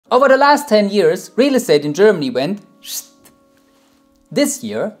Over the last 10 years, real estate in Germany went shht. This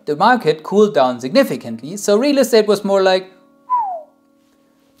year, the market cooled down significantly, so real estate was more like whoo.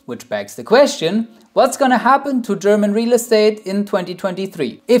 Which begs the question, what's gonna happen to German real estate in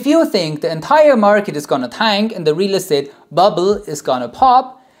 2023? If you think the entire market is gonna tank and the real estate bubble is gonna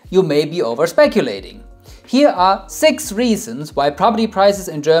pop, you may be over-speculating. Here are 6 reasons why property prices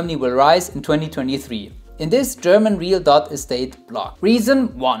in Germany will rise in 2023 in this GermanReal.Estate blog.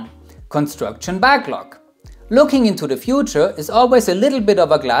 Reason 1. Construction backlog. Looking into the future is always a little bit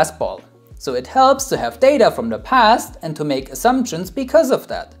of a glass ball, so it helps to have data from the past and to make assumptions because of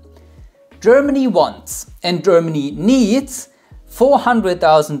that. Germany wants and Germany needs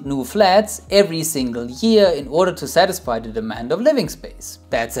 400,000 new flats every single year in order to satisfy the demand of living space.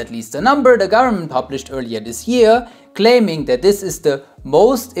 That's at least a number the government published earlier this year, claiming that this is the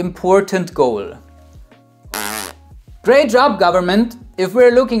most important goal. Great job, government! If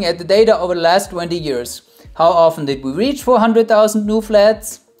we're looking at the data over the last 20 years, how often did we reach 400,000 new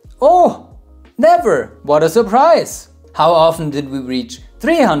flats? Oh, never! What a surprise! How often did we reach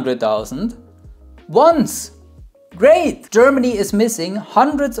 300,000? Once! Great! Germany is missing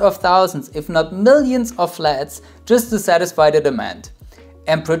hundreds of thousands, if not millions of flats just to satisfy the demand.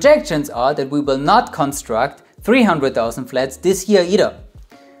 And projections are that we will not construct 300,000 flats this year either.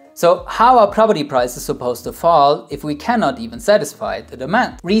 So how are property prices supposed to fall if we cannot even satisfy the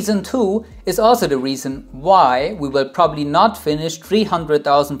demand? Reason 2 is also the reason why we will probably not finish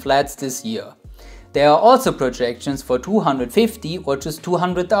 300,000 flats this year. There are also projections for 250 or just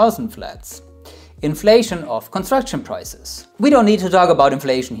 200,000 flats. Inflation of construction prices. We don't need to talk about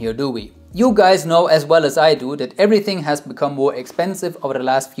inflation here, do we? You guys know as well as I do that everything has become more expensive over the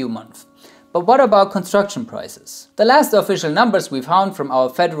last few months. But what about construction prices? The last official numbers we found from our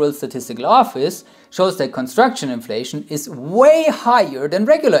Federal Statistical Office shows that construction inflation is way higher than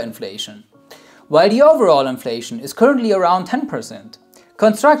regular inflation. While the overall inflation is currently around 10%.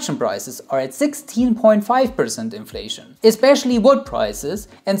 Construction prices are at 16.5% inflation. Especially wood prices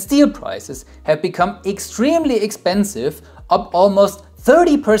and steel prices have become extremely expensive, up almost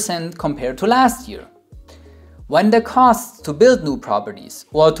 30% compared to last year. When the costs to build new properties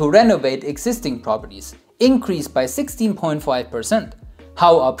or to renovate existing properties increase by 16.5%,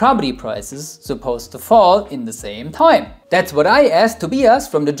 how are property prices supposed to fall in the same time? That's what I asked Tobias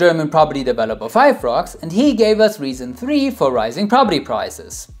from the German property developer FiveRocks, and he gave us reason 3 for rising property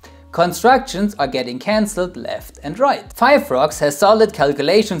prices. Constructions are getting cancelled left and right. FiveRocks has solid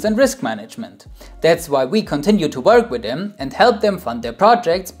calculations and risk management. That's why we continue to work with them and help them fund their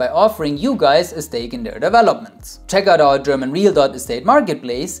projects by offering you guys a stake in their developments. Check out our GermanReal.Estate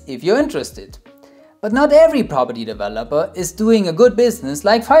marketplace if you're interested. But not every property developer is doing a good business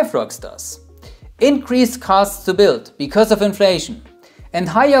like FiveRocks does. Increased costs to build because of inflation and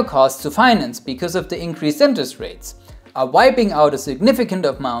higher costs to finance because of the increased interest rates are wiping out a significant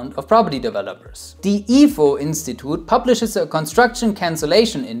amount of property developers. The IFO Institute publishes a construction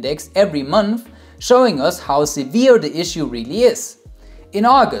cancellation index every month, showing us how severe the issue really is. In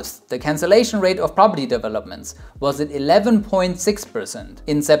August, the cancellation rate of property developments was at 11.6%.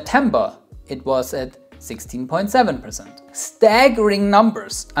 In September, it was at 16.7%. Staggering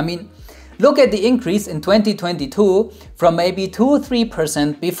numbers. I mean, look at the increase in 2022 from maybe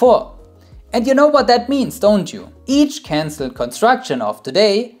 2-3% before. And you know what that means, don't you? Each cancelled construction of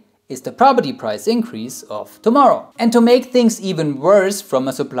today is the property price increase of tomorrow. And to make things even worse from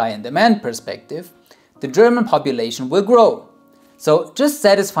a supply and demand perspective, the German population will grow. So just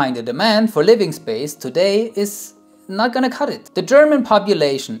satisfying the demand for living space today is not gonna cut it. The German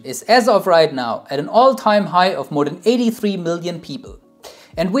population is as of right now at an all-time high of more than 83 million people.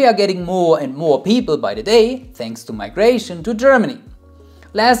 And we are getting more and more people by the day thanks to migration to Germany.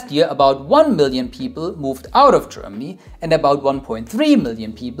 Last year about 1 million people moved out of Germany and about 1.3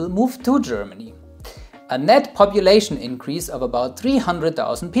 million people moved to Germany. A net population increase of about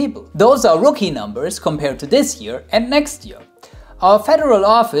 300,000 people. Those are rookie numbers compared to this year and next year. Our Federal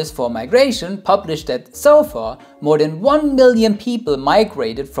Office for Migration published that so far more than 1 million people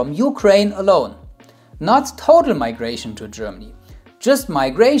migrated from Ukraine alone. Not total migration to Germany, just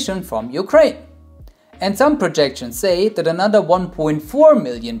migration from Ukraine. And some projections say that another 1.4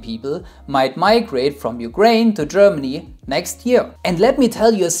 million people might migrate from Ukraine to Germany next year. And let me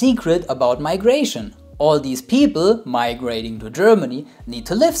tell you a secret about migration. All these people migrating to Germany need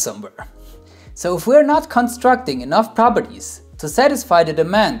to live somewhere. So if we're not constructing enough properties to satisfy the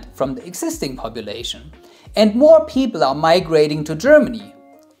demand from the existing population, and more people are migrating to Germany,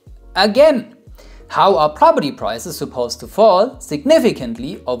 again, How are property prices supposed to fall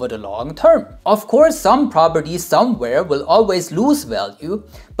significantly over the long term? Of course, some properties somewhere will always lose value,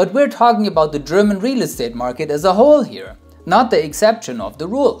 but we're talking about the German real estate market as a whole here, not the exception of the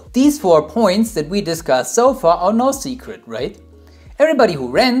rule. These 4 points that we discussed so far are no secret, right? Everybody who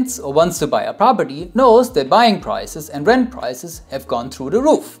rents or wants to buy a property knows that buying prices and rent prices have gone through the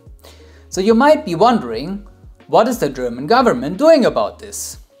roof. So you might be wondering, what is the German government doing about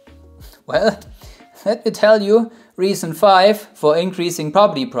this? Well, let me tell you, reason 5 for increasing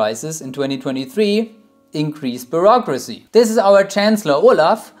property prices in 2023, increased bureaucracy. This is our Chancellor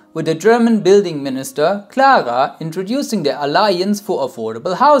Olaf with the German building minister Clara introducing the Alliance for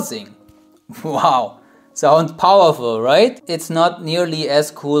Affordable Housing. Wow, sounds powerful, right? It's not nearly as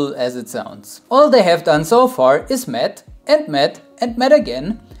cool as it sounds. All they have done so far is met and met and met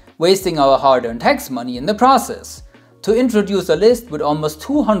again, wasting our hard-earned tax money in the process, to introduce a list with almost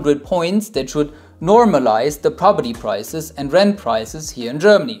 200 points that should normalize the property prices and rent prices here in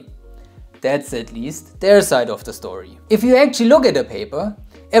Germany. That's at least their side of the story. If you actually look at the paper,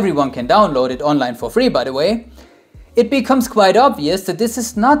 everyone can download it online for free by the way, it becomes quite obvious that this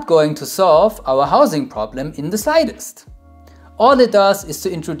is not going to solve our housing problem in the slightest. All it does is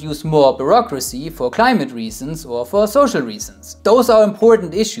to introduce more bureaucracy for climate reasons or for social reasons. Those are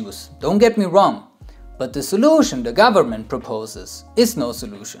important issues, don't get me wrong, but the solution the government proposes is no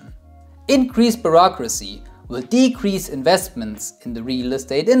solution. Increased bureaucracy will decrease investments in the real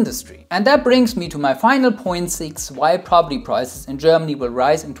estate industry. And that brings me to my final point 6, why property prices in Germany will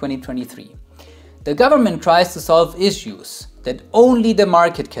rise in 2023. The government tries to solve issues that only the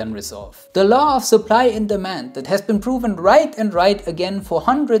market can resolve. The law of supply and demand that has been proven right and right again for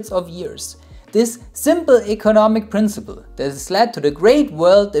hundreds of years. This simple economic principle that has led to the great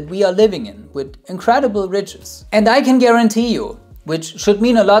world that we are living in with incredible riches. And I can guarantee you, which should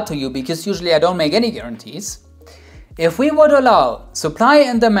mean a lot to you because usually I don't make any guarantees, if we would allow supply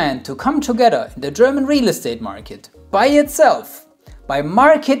and demand to come together in the German real estate market by itself, by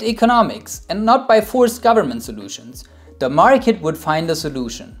market economics and not by forced government solutions, the market would find a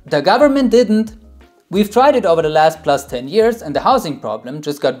solution. The government didn't. We've tried it over the last plus 10 years and the housing problem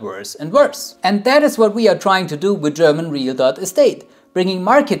just got worse and worse. And that is what we are trying to do with GermanReal.Estate. Bringing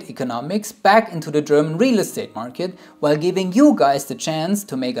market economics back into the German real estate market while giving you guys the chance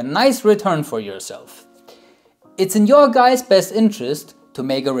to make a nice return for yourself. It's in your guys' best interest to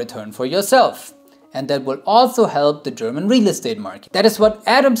make a return for yourself, and that will also help the German real estate market. That is what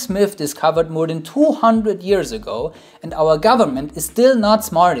Adam Smith discovered more than 200 years ago, and our government is still not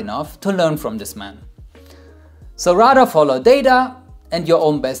smart enough to learn from this man. So rather follow data and your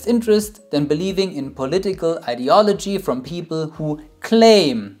own best interest than believing in political ideology from people who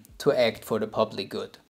claim to act for the public good.